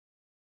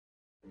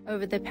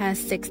Over the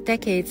past 6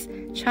 decades,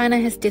 China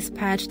has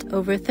dispatched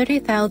over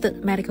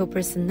 30,000 medical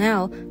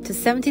personnel to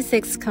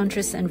 76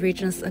 countries and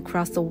regions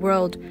across the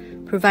world,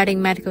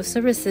 providing medical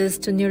services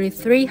to nearly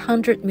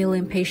 300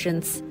 million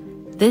patients.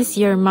 This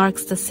year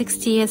marks the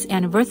 60th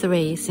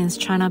anniversary since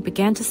China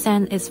began to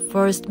send its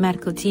first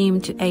medical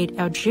team to aid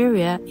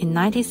Algeria in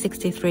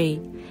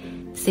 1963.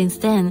 Since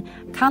then,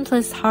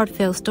 countless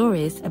heartfelt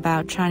stories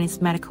about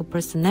Chinese medical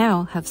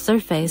personnel have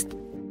surfaced.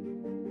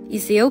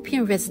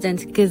 Ethiopian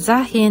resident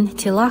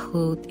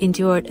Tilahu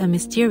endured a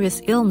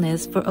mysterious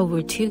illness for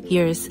over 2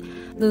 years,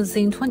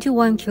 losing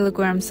 21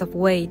 kilograms of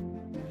weight.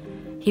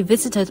 He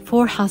visited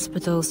 4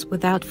 hospitals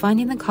without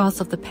finding the cause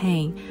of the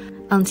pain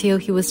until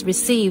he was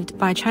received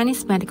by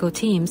Chinese medical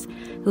teams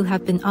who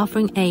have been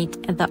offering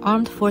aid at the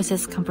Armed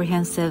Forces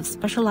Comprehensive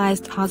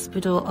Specialized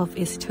Hospital of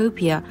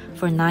Ethiopia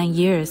for 9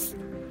 years.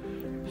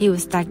 He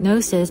was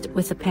diagnosed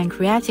with a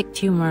pancreatic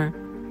tumor.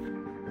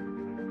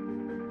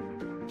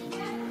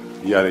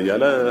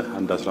 ያለ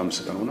አንድ 15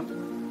 ቀን ሆነ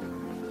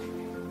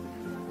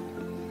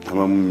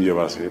ህመሙ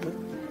እየባሰ ሄደ።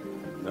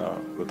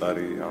 ወጣሪ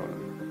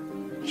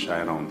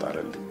ሻይናውን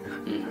ጣለልኝ።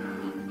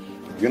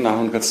 ግን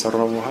አሁን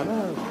ከተሰራው በኋላ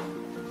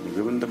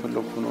ምግብ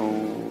እንደፈለኩ ነው።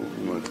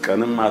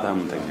 ቀንም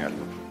ማታም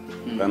ተኛለሁ።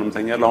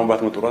 አሁን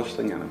ባትመጡ ራሱ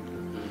ተኛ ነበር።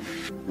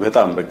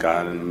 በጣም በቃ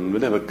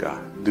በቃ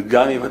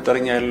ድጋሚ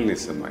የፈጠረኝ አይደል ነው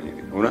የተሰማኝ።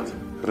 እውነት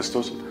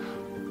ክርስቶስ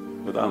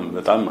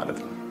በጣም ማለት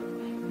ነው።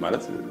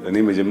 ማለት እኔ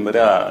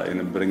መጀመሪያ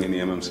የነበረኝን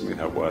የህመም ስሜት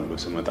አውቀዋለሁ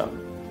ስመጣ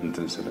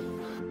እንትን ስለ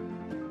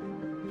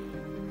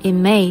In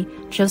May,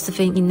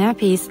 Josephine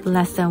Inapi's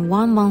less than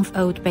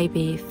 1-month-old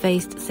baby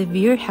faced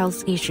severe health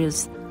issues.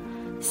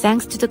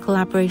 Thanks to the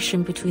collaboration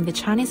between the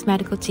Chinese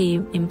medical team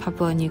in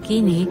Papua New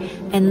Guinea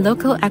and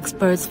local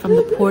experts from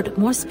the Port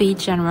Moresby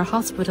General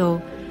Hospital,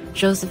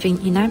 Josephine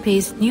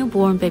Inapi's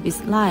newborn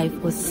baby's life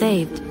was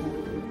saved.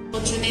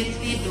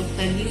 Fortunately,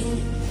 Dr. Liu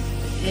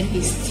and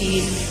his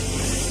team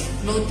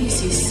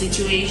noticed his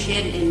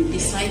situation and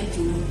decided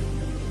to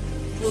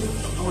put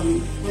on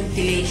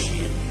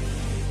ventilation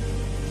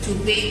to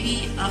baby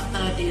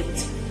after that.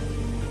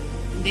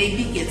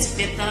 Baby gets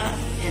better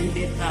and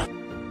better.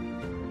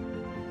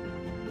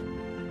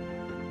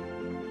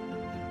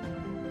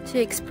 To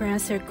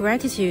express her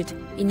gratitude,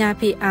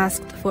 Inapi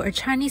asked for a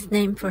Chinese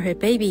name for her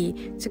baby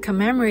to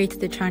commemorate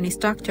the Chinese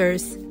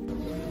doctors.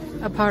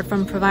 Apart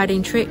from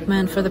providing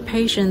treatment for the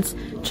patients,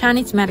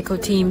 Chinese medical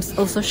teams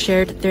also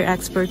shared their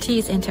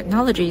expertise and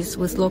technologies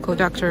with local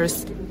doctors.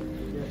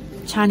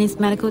 Chinese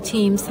medical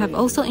teams have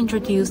also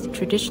introduced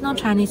traditional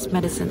Chinese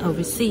medicine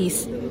overseas.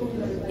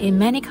 In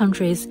many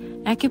countries,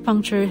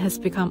 acupuncture has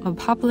become a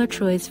popular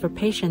choice for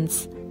patients.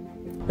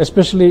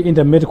 Especially in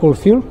the medical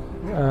field,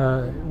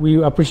 we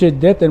appreciate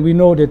that, and we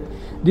know that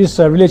this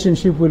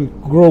relationship will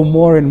grow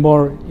more and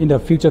more in the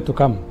future to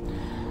come.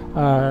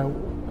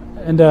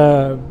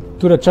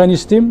 To the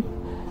Chinese team,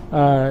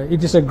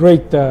 it is a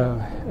great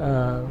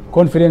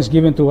confidence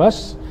given to us,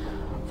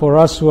 for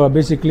us who are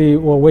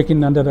working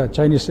under the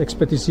Chinese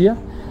expertise here,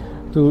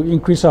 to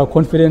increase our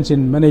confidence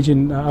in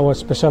managing our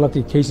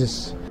specialty cases.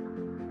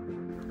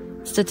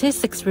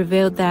 Statistics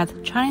revealed that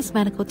Chinese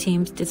medical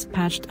teams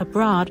dispatched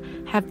abroad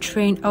have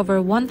trained over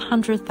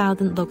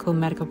 100,000 local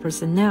medical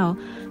personnel,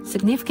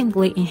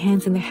 significantly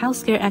enhancing the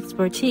healthcare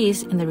expertise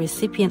in the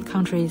recipient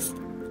countries.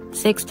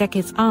 6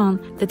 decades on,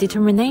 the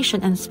determination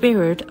and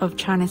spirit of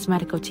Chinese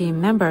medical team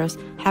members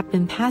have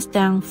been passed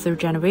down through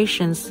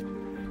generations.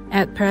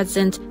 At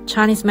present,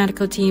 Chinese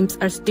medical teams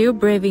are still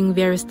braving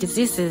various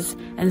diseases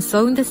and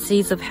sowing the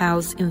seeds of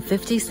health in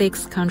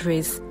 56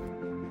 countries.